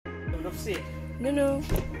of sea. No.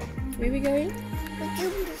 Where are we going? We're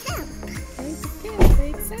going to camp. Going to camp. So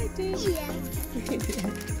excited. Yeah.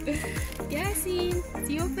 Yasin, it's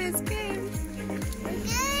your first camp. Okay.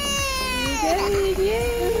 Yay!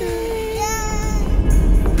 Yay!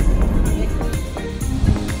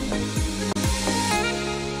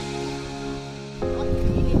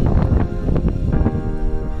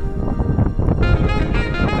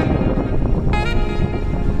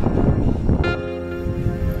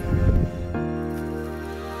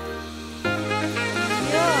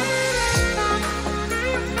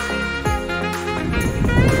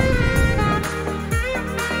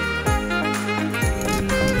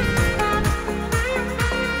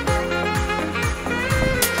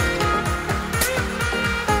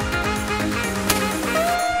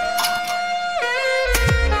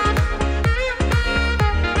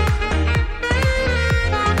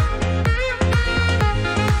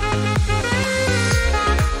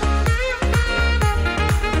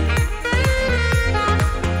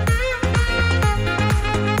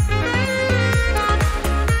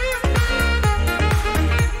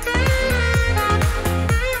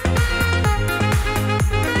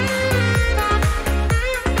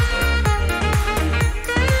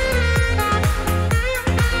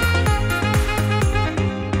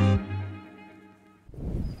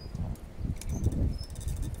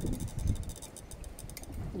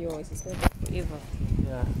 Yours is going to take forever.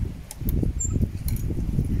 Yeah.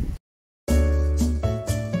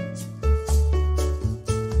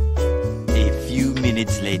 A few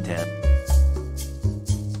minutes later.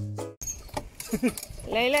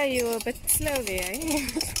 Layla, you were a bit slow there, eh?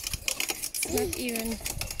 It's not even.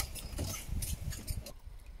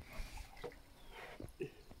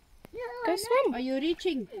 Go swim. Are you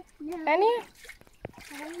reaching? Annie,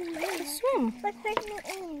 swim. But let me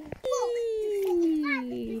in.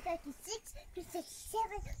 236,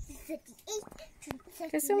 237,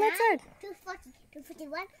 238, Go swim outside. 240,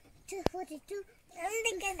 241, 242. I'm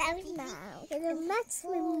thinking out now. I'm not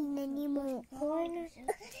swimming anymore. Why not?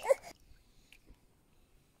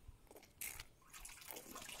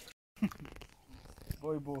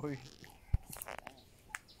 Boy.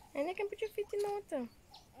 And you can put your feet in the water.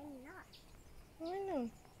 I'm not. Why not?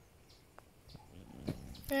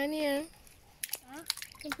 Anya, you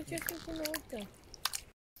can put your feet in the water.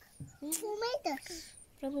 Who made us?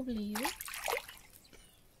 Probably you.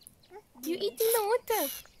 You eat in the water.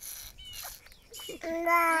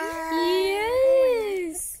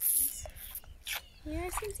 Yes.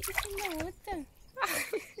 Yes, it's eating the water.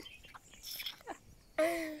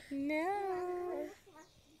 No. No.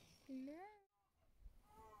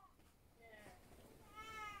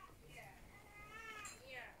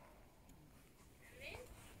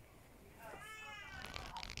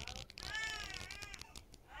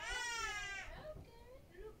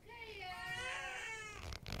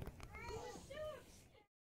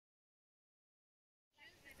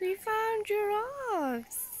 We found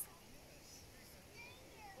giraffes.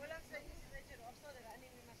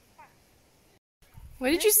 What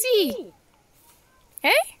did you see?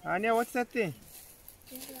 Hey? Anya, what's that thing?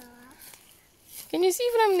 Can you see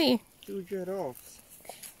from there? 2 giraffes.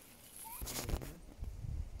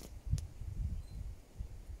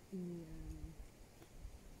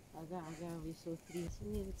 We saw 3.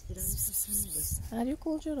 Let's How do you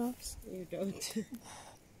call giraffes? You don't.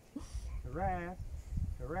 Giraffe.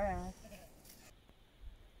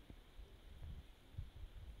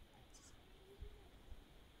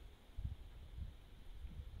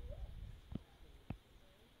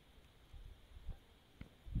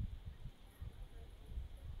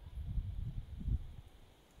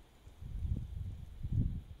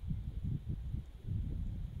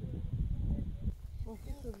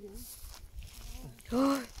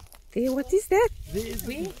 Oh, there, what is that?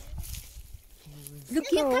 Look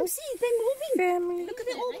here, come see, they're moving. Family. Look at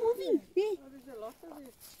them all moving. There.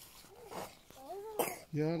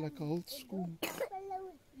 Yeah, like old school.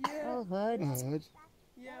 Oh, hard. Hard.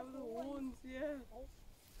 Yeah, with the horns, yeah.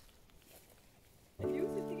 And you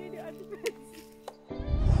sitting in your underpants.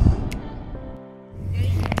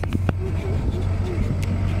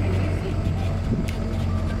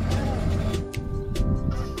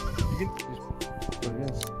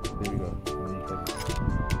 There we go.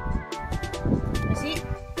 See?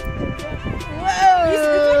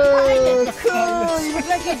 Whoa! Cool, you look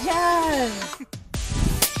like a jazz.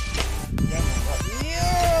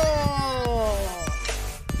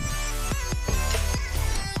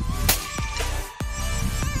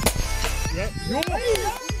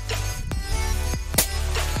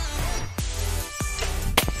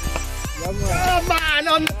 Come on,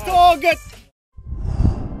 on target!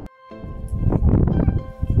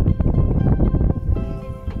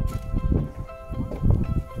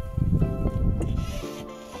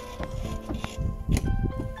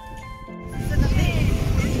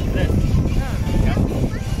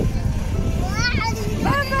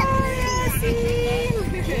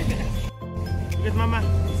 mama.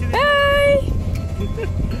 Bye!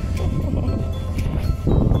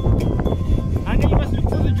 Anya, you must look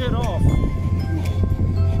for the giraffe.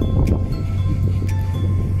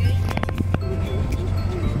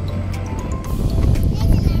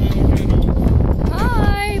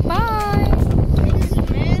 Hi, bye!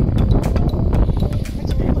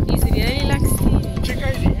 He's really like Stevie. Check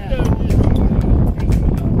out it.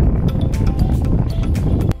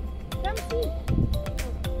 Come see.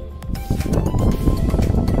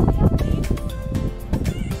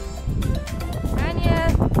 Anya!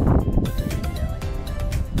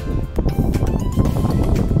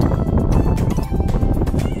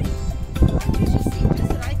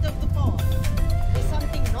 Just right off the ball. There's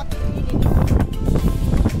something not really.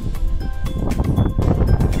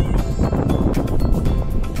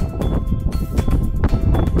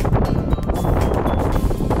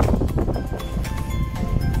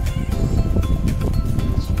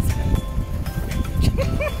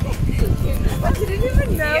 I didn't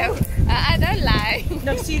even know. I don't lie.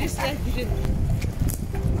 No, seriously, I didn't.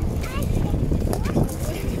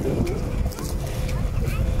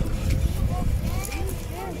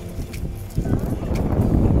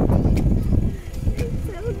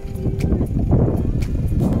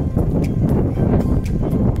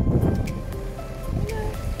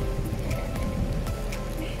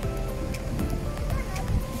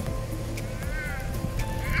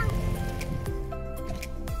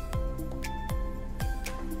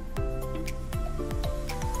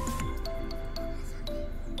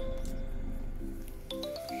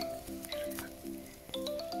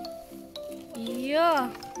 Yeah.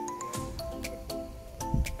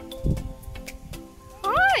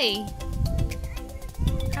 Hi.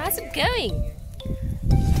 How's it going?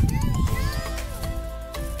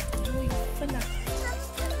 Oh, you're vanaf.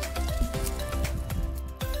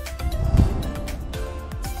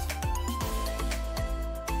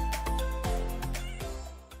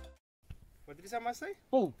 What did Sama say?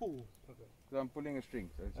 Pull. Pull. Okay. So I'm pulling a string.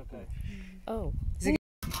 So it's Okay. Oh.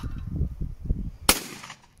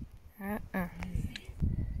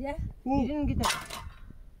 Yeah? You didn't get that.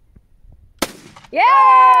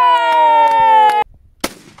 Yeah!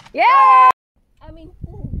 Yeah! I mean,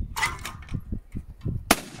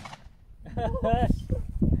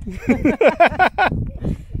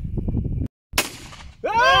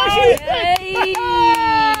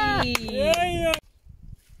 Yay!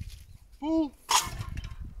 pull.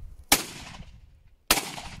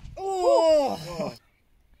 Oh!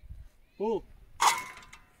 Pull.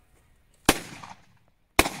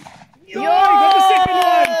 Yo! You got the second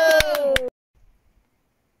one.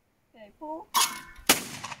 Okay, pull.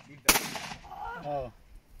 Oh.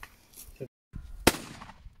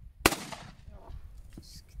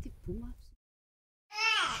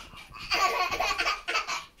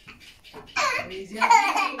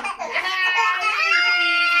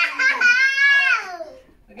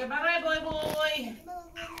 Okay, bye-bye, boy.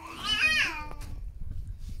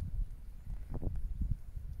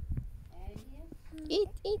 Eat,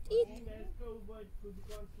 eat, eat.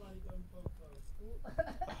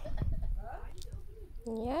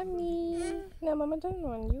 Yummy. No, Mama, don't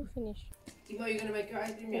want. You finish. Timo, you're gonna make your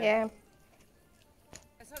ice cream? Yeah.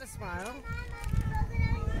 That's not a smile.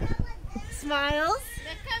 Smiles?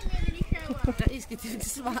 That is good to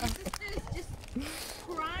smile.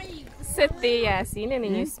 Sit there, Yasin, and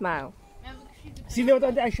then you smile. See there what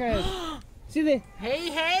Auntie Aisha has. See there. Hey,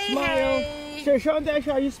 hey, Smile. hey. Show Auntie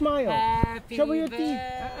Aisha how you smile. Happy Show me your teeth.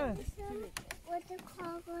 birthday. What's the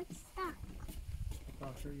cardboard stuff?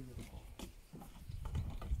 I'll show you the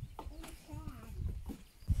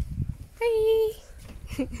Hi.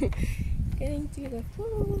 Getting to the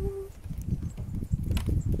pool.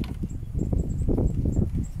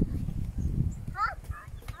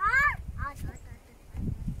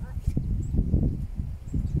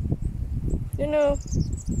 You know,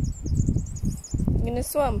 you gonna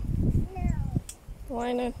swim? No.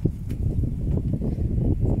 Why not?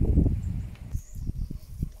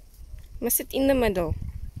 Must sit in the middle.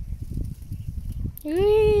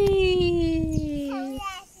 Whee!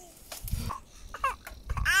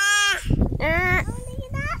 Ah.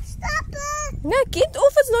 Stop it! No, get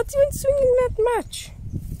off. It's not even swinging that much.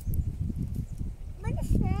 What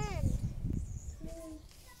is that?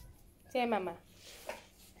 Say, Mama.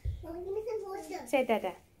 Give me some water. Say,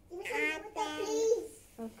 Dada. Give me some water, please.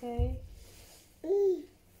 Okay.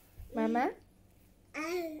 Mama.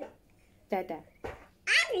 Dada.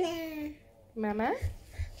 Mama.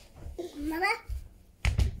 Mama.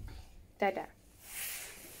 Dada.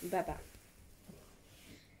 Baba.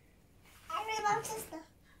 Mom, sister.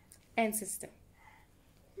 And sister.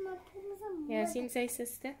 Mom, give me some Yeah, since say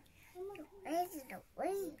sister. water. Where's the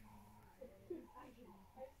wing?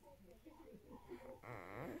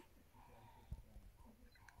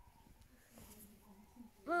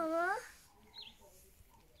 Mama?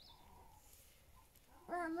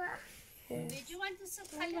 Mama? Did you want to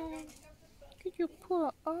suck color? Look at your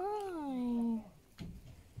poor eye.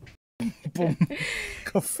 Boom.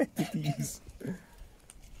 Confetti's.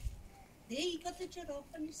 There, you got the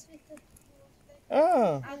giraffe on your sweater.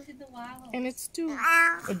 Oh, Out in the wild. And it's two.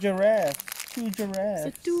 a giraffe. Two So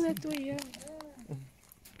giraffes. two that way, yeah.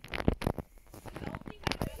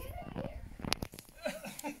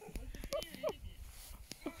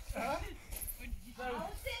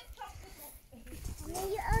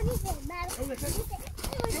 You only get mad.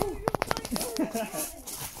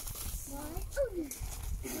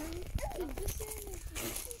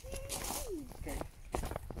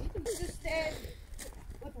 Just stand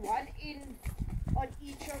with one end on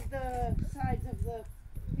each of the sides of the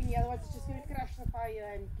thingy, otherwise it's just going to crash the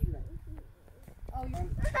fire and kill it. Oh, you One,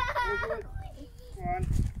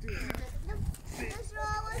 two.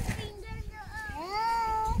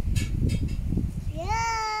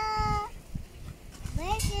 Yeah.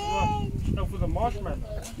 Waiting. Oh, for the marshmallow.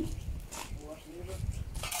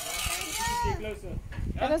 Get closer.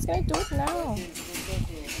 Oh, let's go do it now.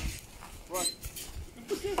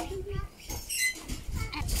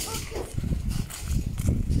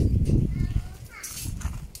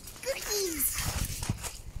 Cookies.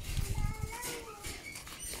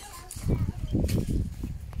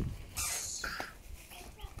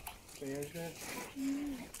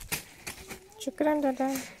 Shukran, Dada.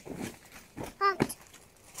 Hot.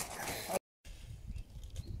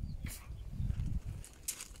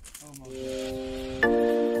 Oh my God.